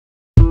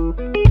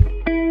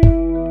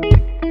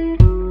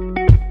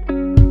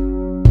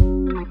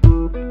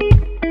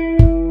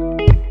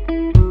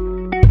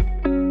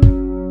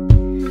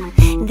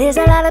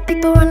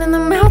people running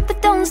their mouth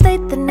that don't stay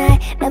the night,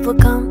 never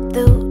come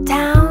through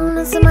town.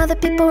 And some other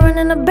people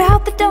running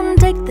about that don't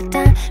take the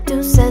time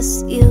to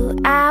suss you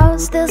out.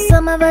 Still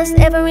some of us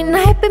every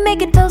night we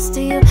make a toast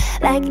to you,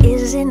 like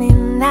isn't it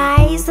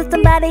nice that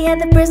somebody had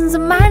the presence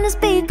of mind to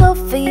speak up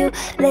for you.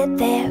 Let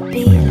there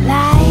be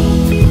light.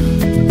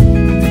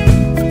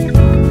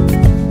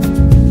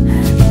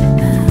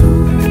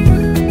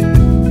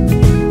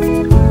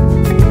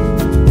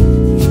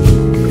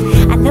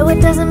 It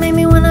doesn't make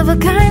me one of a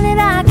kind that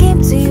I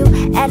came to you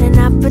at an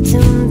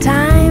opportune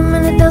time.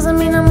 And it doesn't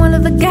mean I'm one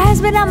of the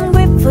guys, but I'm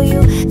grateful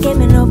you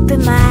came and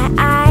opened my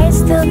eyes.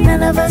 Still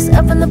none of us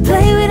up in the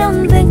play, we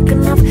don't think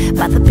enough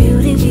about the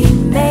beauty we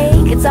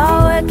make. It's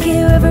all work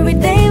here every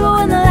day, but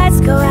when the lights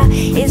go out,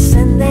 it's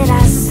then that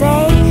I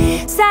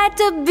say, sight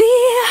to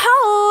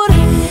behold,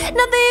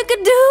 nothing you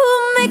could do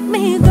will make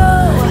me go.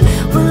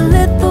 We'll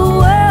let the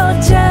world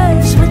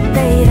judge what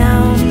they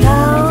don't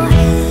know,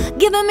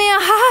 giving me a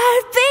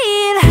heartbeat,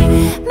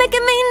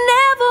 making me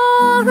never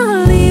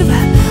wanna leave.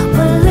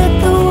 We'll let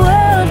the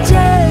world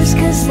judge,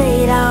 cause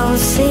they don't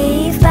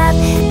see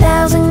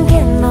 5,000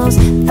 candles,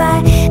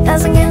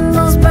 5,000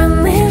 candles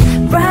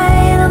burning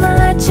bright on the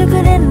light you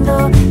could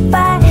handle.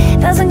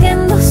 5,000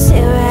 candles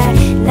here at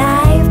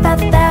night,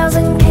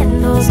 5,000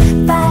 candles,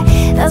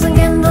 5,000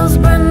 candles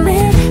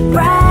burning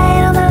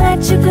bright on the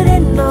light you could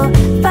handle.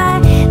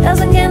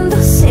 5,000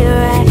 candles here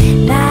at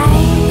night.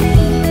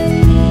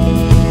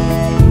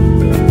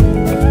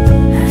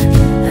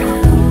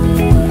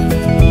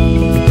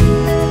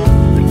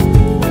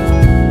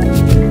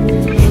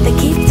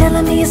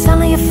 It's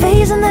only your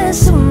face, and then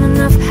soon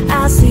enough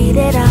I'll see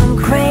that I'm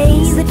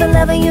crazy for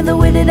loving you the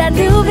way that I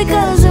do,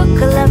 because who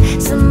could love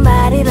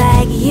somebody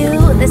like you?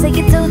 They say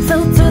you're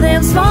too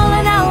damn small,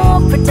 and I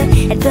won't pretend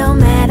it don't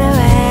matter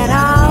at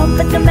all.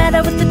 But no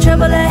matter what the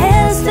trouble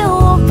ahead, I still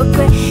won't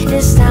regret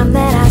this time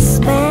that I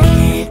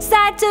spent.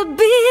 Sight to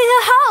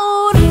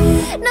behold,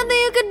 nothing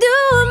you could